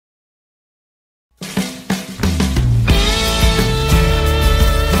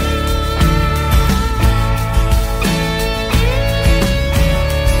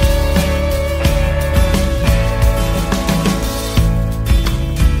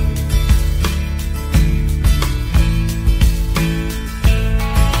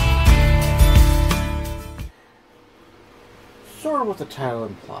title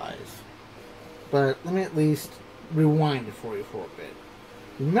implies. But let me at least rewind it for you for a bit.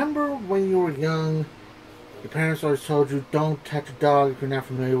 Remember when you were young, your parents always told you, don't touch a dog if you're not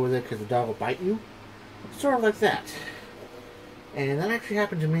familiar with it because the dog will bite you? Sort of like that. And that actually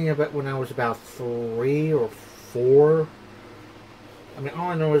happened to me about when I was about 3 or 4. I mean,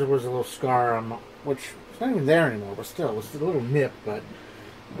 all I know is it was a little scar on my, which is not even there anymore, but still, it was a little nip, but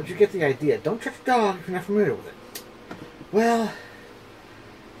you get the idea. Don't touch a dog if you're not familiar with it. Well,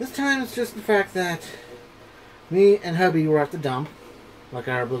 this time it's just the fact that me and hubby were at the dump, like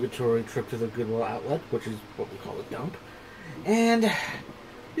our obligatory trip to the Goodwill outlet, which is what we call the dump. And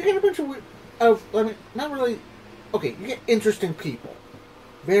you get a bunch of, I mean, not really, okay, you get interesting people.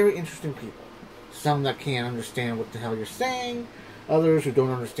 Very interesting people. Some that can't understand what the hell you're saying, others who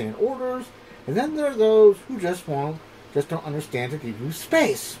don't understand orders, and then there are those who just don't understand to give you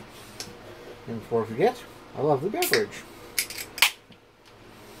space. And before I forget, I love the beverage.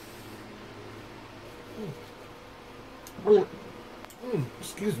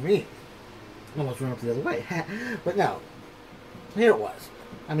 Excuse me. Almost went up the other way. But no. Here it was.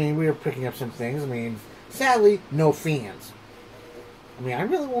 I mean, we were picking up some things. I mean, sadly, no fans. I mean, I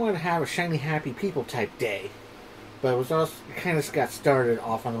really wanted to have a shiny, happy people type day. But it kind of got started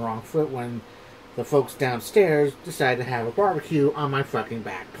off on the wrong foot when the folks downstairs decided to have a barbecue on my fucking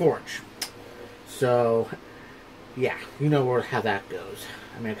back porch. So, yeah, you know how that goes.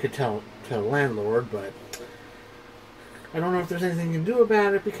 I mean, I could tell the landlord, but I don't know if there's anything you can do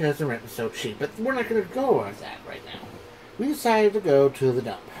about it because the rent is so cheap. But we're not going to go with that right now. We decided to go to the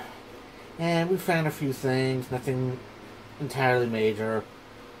dump. And we found a few things, nothing entirely major.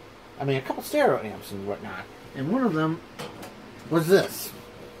 I mean, a couple stereo amps and whatnot. And one of them was this.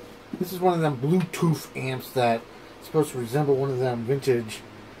 This is one of them Bluetooth amps that's supposed to resemble one of them vintage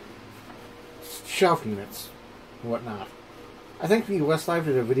shelf units and whatnot. I think the Westlife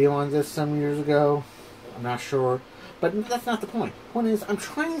did a video on this some years ago. I'm not sure. But that's not the point. The point is, I'm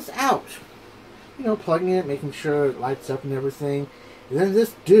trying this out. You know, plugging it, making sure it lights up and everything. And then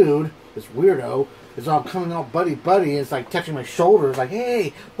this dude, this weirdo, is all coming all buddy-buddy. It's like touching my shoulders, like,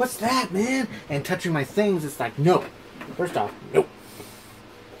 hey, what's that, man? And touching my things, it's like, no. First off, nope.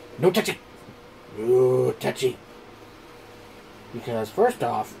 No touching. No touchy. Because first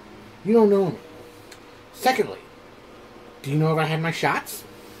off, you don't know me. Secondly, do you know if I had my shots?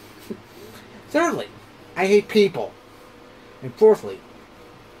 Thirdly, I hate people. And fourthly,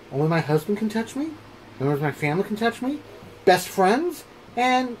 only my husband can touch me. Only my family can touch me. Best friends.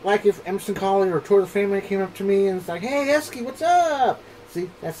 And like if Emerson Colley or Tour of the Family came up to me and was like, hey, Eskie, what's up?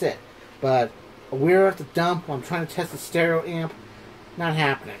 See, that's it. But we're at the dump while I'm trying to test the stereo amp. Not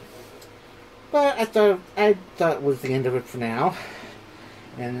happening. But I thought it was the end of it for now.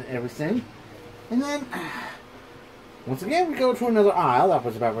 And everything. And then, once again, we go to another aisle that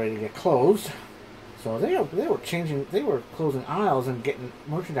was about ready to get closed. So they were closing aisles and getting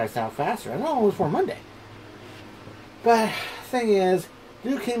merchandise out faster. And that was for Monday. But, thing is,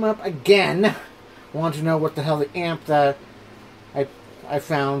 dude came up again, wanted to know what the hell the amp that I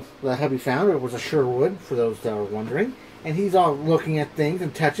found, the hubby found. It was a Sherwood, for those that are wondering. And he's all looking at things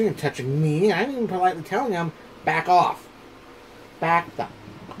and touching me. I'm even politely telling him, back off. Back the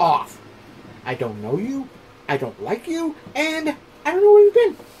off. I don't know you, I don't like you, and I don't know where you've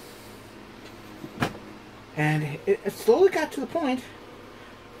been. And it slowly got to the point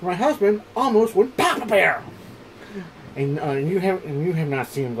where my husband almost went Papa Bear. And you have not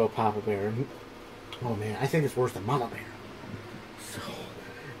seen him go Papa Bear. Oh man, I think it's worse than Mama Bear. So,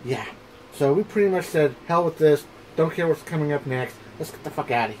 yeah. So we pretty much said, hell with this, don't care what's coming up next, let's get the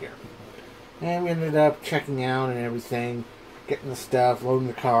fuck out of here. And we ended up checking out and everything, getting the stuff, loading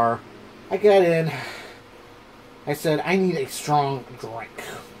the car. I got in. I said, I need a strong drink.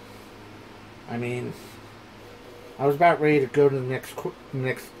 I mean, I was about ready to go to the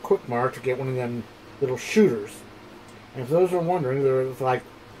next Quick Mart to get one of them little shooters. And for those who are wondering, there's like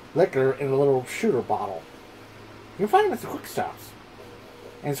liquor in a little shooter bottle. You can find them at the Quick Stops.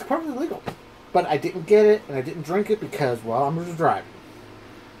 And it's perfectly legal. But I didn't get it, and I didn't drink it because, well, I'm just driving.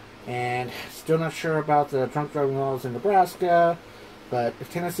 And still not sure about the drunk driving laws in Nebraska. But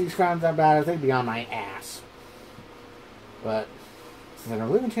if Tennessee's found that bad, they'd be on my ass. But since I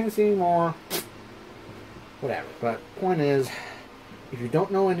don't live in Tennessee anymore, whatever. But point is, if you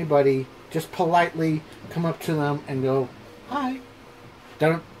don't know anybody, just politely come up to them and go, hi.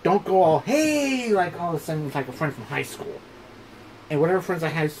 Don't go all, hey, like all of a sudden it's like a friend from high school. And whatever friends I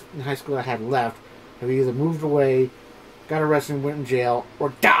had in high school I had left have either moved away, got arrested, went in jail,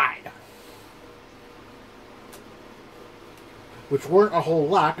 or died. Which weren't a whole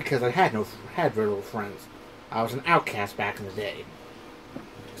lot because I had very little friends. I was an outcast back in the day.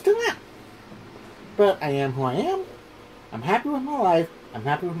 Still am. But I am who I am. I'm happy with my life. I'm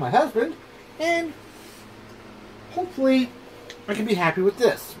happy with my husband. And hopefully I can be happy with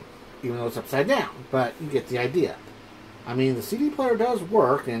this. Even though it's upside down. But you get the idea. I mean, the CD player does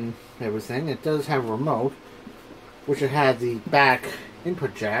work and everything. It does have a remote. Which it had the back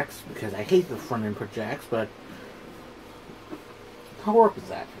input jacks. Because I hate the front input jacks. But I'll work with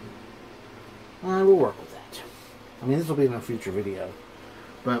that. I will work with that. I mean, this will be in a future video.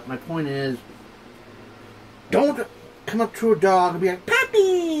 But my point is, don't come up to a dog and be like,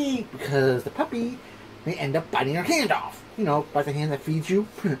 puppy! Because the puppy may end up biting your hand off. You know, by the hand that feeds you.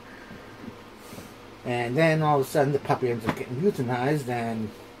 And then all of a sudden the puppy ends up getting euthanized and,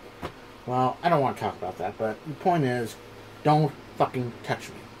 well, I don't want to talk about that. But the point is, don't fucking touch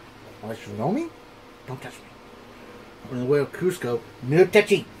me. Unless you know me, don't touch me. In the way of Cusco, no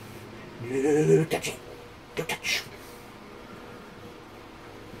touching. No touching. Don't touch.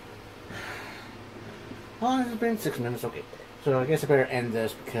 How long has it been? 6 minutes? Okay. So I guess I better end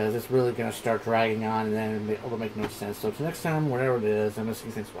this because it's really going to start dragging on and then it'll make no sense. So till next time, whatever it is, I'm going to say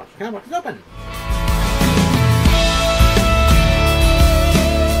thanks for watching. Comic Box is open!